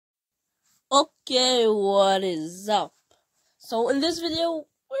Okay, what is up? So in this video,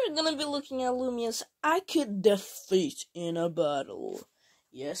 we're gonna be looking at Loomians I could defeat in a battle.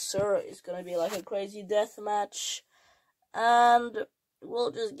 Yes sir, it's gonna be like a crazy death match. And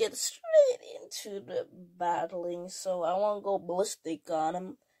we'll just get straight into the battling, so I won't go ballistic on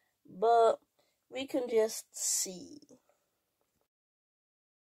him. But we can just see.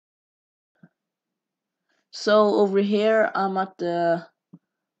 So over here, I'm at the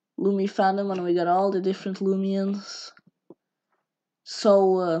Loomy fandom and we got all the different Loomians.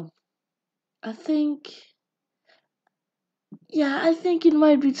 So, I think it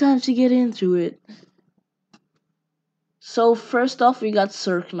might be time to get into it. So first off, we got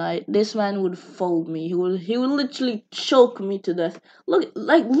Cirque Knight. This man would fold me. He would literally choke me to death. Look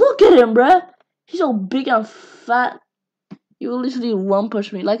at him, bruh. He's so big and fat. He will literally one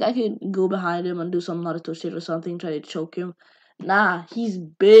punch me. Like I could go behind him and do some Naruto shit or something, try to choke him. Nah, he's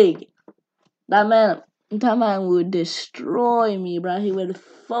big. That man would destroy me, bruh. He would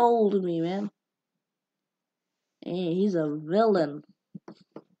fold me, man. Hey, he's a villain.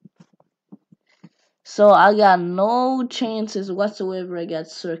 So I got no chances whatsoever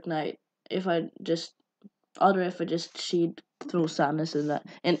against Cirque Knight if I just cheat, throw sadness in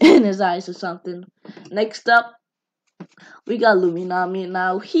in his eyes or something. Next up, we got Luminami.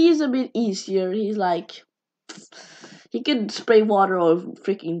 Now he's a bit easier. He's like he could spray water or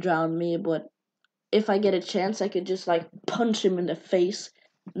freaking drown me, but if I get a chance, I could just like punch him in the face,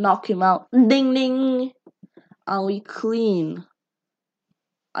 knock him out. Ding ding, and we clean.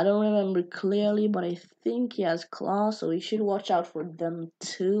 I don't remember clearly, but I think he has claws, so we should watch out for them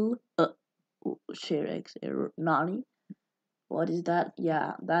too. Sherex, Nani? What is that?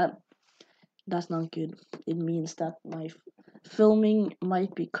 Yeah, that's not good. It means that my filming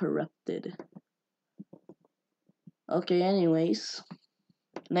might be corrupted. Okay, anyways.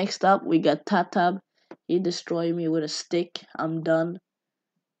 Next up, we got Tatab. He destroyed me with a stick. I'm done.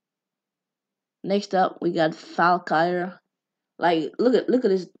 Next up, we got Falkyre. Like, look at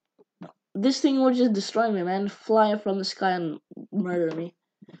this. This thing will just destroy me, man. Flying from the sky and murder me.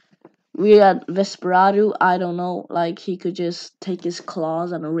 We got Vesperado. I don't know. Like, he could just take his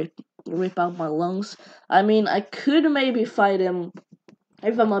claws and rip out my lungs. I mean, I could maybe fight him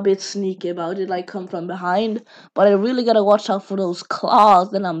if I'm a bit sneaky about it, like come from behind. But I really gotta watch out for those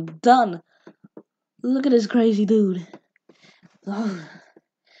claws, then I'm done. Look at this crazy dude. Oh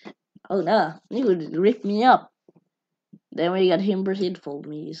no, he would rip me up. Then we got Himber, he'd fold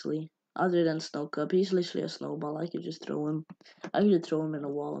me easily. Other than Snow Cub, he's literally a snowball. I could just throw him. I could throw him in a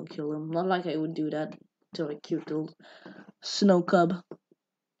wall and kill him. Not like I would do that to a cute little Snow Cub.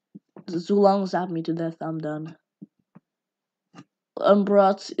 Zulong zapped me to death. I'm done.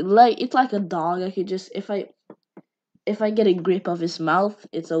 Umbra, it's like a dog. I could just if I get a grip of his mouth,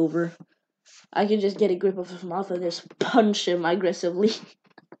 it's over. I can just get a grip of his mouth and just punch him aggressively.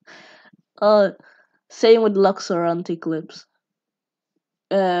 Same with Luxor Anti-Clips.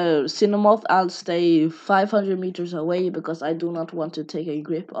 Cinemoth, I'll stay 500 meters away because I do not want to take a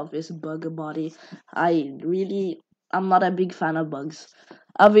grip of his bug body. I'm not a big fan of bugs.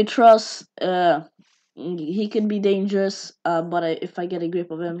 Avitros, he could be dangerous, but if I get a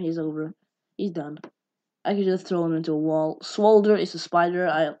grip of him, he's over. He's done. I can just throw him into a wall. Swolder is a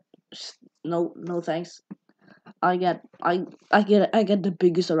spider. No thanks. I get the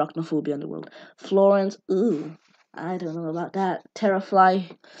biggest arachnophobia in the world. Florence, ooh, I don't know about that.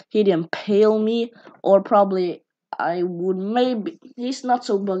 Terrafly, he'd impale me, or probably I would maybe. He's not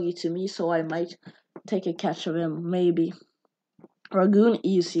so buggy to me, so I might take a catch of him. Maybe. Ragoon,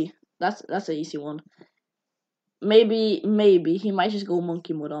 easy. That's an easy one. Maybe he might just go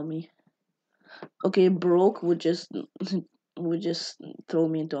monkey mode on me. Okay, Broke would just throw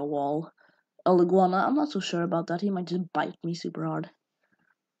me into a wall. Iguana, I'm not so sure about that. He might just bite me super hard.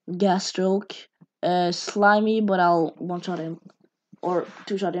 Gas stroke, slimy, but I'll one shot him or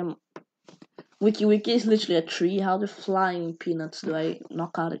two shot him. Wiki is literally a tree. How the flying peanuts do I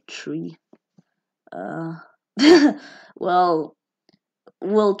knock out a tree? well,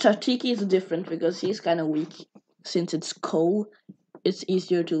 Chatiki is different because he's kind of weak. Since it's coal, it's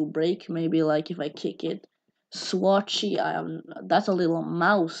easier to break. Maybe like if I kick it. Swatchy, that's a little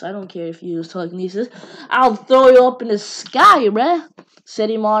mouse. I don't care if you use telekinesis. I'll throw you up in the sky, bruh.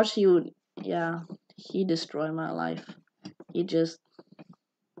 City Mars, he destroyed my life. It's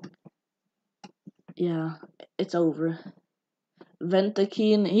over.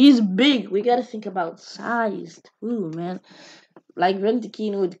 Ventakeen, he's big. We gotta think about size too, man. Like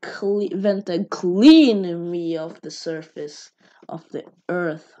Ventakeen would clean me off the surface of the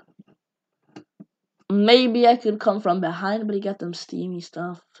earth. Maybe I could come from behind, but he got them steamy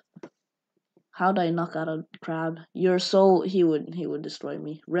stuff. How do I knock out a crab? Your soul, he would destroy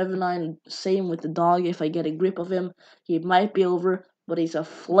me. Revenine, same with the dog. If I get a grip of him, he might be over. But he's a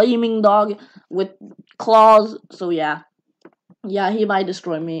flaming dog with claws. So yeah, he might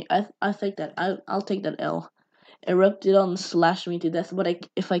destroy me. I think that I'll take that L. Eruptidon slash me to death. But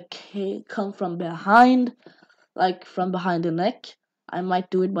if I come from behind, like from behind the neck, I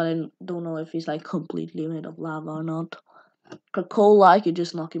might do it. But I don't know if he's like completely made of lava or not. Krakola, I could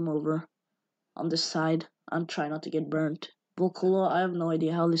just knock him over on this side and try not to get burnt. Volcola, I have no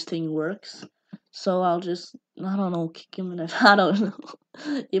idea how this thing works. So I'll just, I don't know, kick him in the I don't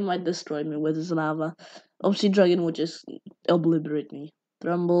know. He might destroy me with his lava. Obsidian would just obliterate me.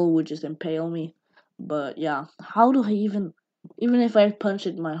 Thrumble would just impale me. But yeah, how do I even if I punch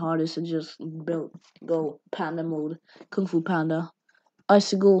it my hardest and just go panda mode, Kung Fu Panda.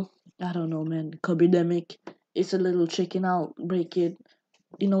 Icicle, I don't know man, Cobidemic. It's a little chicken, I'll break it.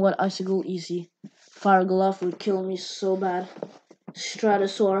 You know what, Icicle, easy. Fire Glove would kill me so bad.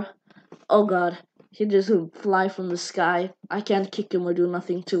 Stratosaur, oh god, he just would fly from the sky. I can't kick him or do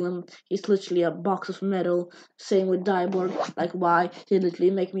nothing to him. He's literally a box of metal. Same with Diborg, like why? He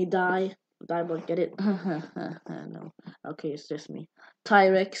literally make me die. Diborg, get it? No. Okay, it's just me.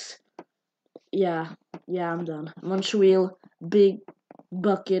 Tyrex, yeah, I'm done. Munchwheel, big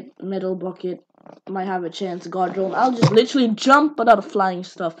bucket, metal bucket, might have a chance. Guardrone, I'll just literally jump without flying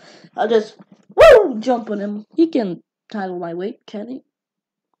stuff. I'll just jump on him. He can handle my weight, can he?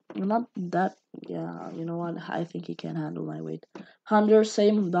 Not that. Yeah, you know what? I think he can handle my weight. Hunter,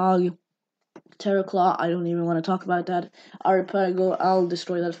 same dog. Terraclaw, I don't even want to talk about that. Aripelago, I'll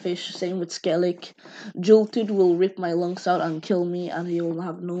destroy that fish. Same with Skellig. Jolted will rip my lungs out and kill me, and he will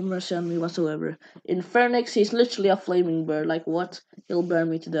have no mercy on me whatsoever. Infernix, he's literally a flaming bird. Like what? He'll burn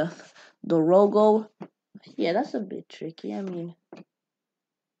me to death. Dorogo, yeah, that's a bit tricky. I mean,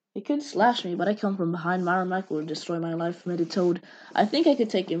 he could slash me, but I come from behind. Maramac will destroy my life. Meditoad, I think I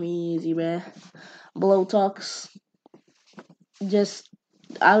could take him easy, man. Blowtox,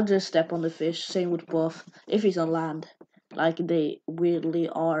 I'll just step on the fish. Same with Buff. If he's on land, like they weirdly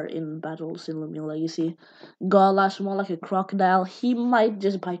are in battles in Lumion Legacy. Galash, more like a crocodile. He might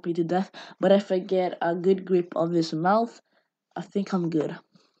just bite me to death, but if I get a good grip of his mouth, I think I'm good.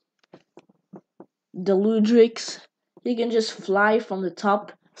 Deludrix, he can just fly from the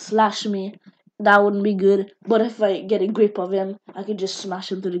top, slash me. That wouldn't be good. But if I get a grip of him, I could just smash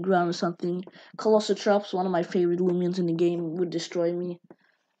him to the ground or something. Colossotrops, one of my favorite Loomians in the game, would destroy me.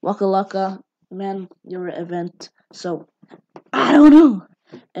 Waka Laka, man, you're an event. So, I don't know.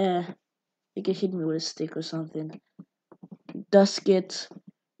 You can hit me with a stick or something. Duskit,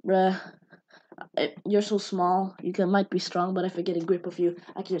 bruh. You're so small. Might be strong, but if I get a grip of you,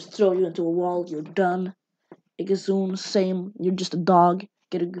 I can just throw you into a wall. You're done. Igazoon, same. You're just a dog.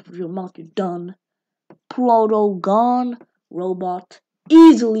 Get a grip of your mouth. You're done. Proto gone. Robot,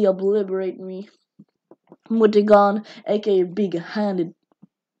 easily obliterate me. Mutigon, aka big-handed.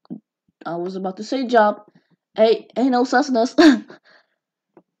 I was about to say job. Hey, ain't no susness.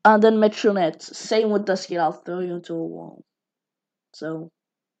 And then Metronets, same with Duskit. I'll throw you into a wall. So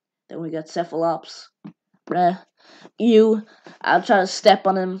then we got Cephalops. I'll try to step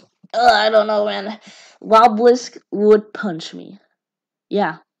on him. I don't know, man. Wobblisk would punch me.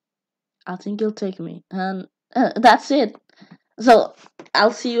 Yeah, I think he'll take me. And that's it. So,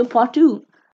 I'll see you in part 2.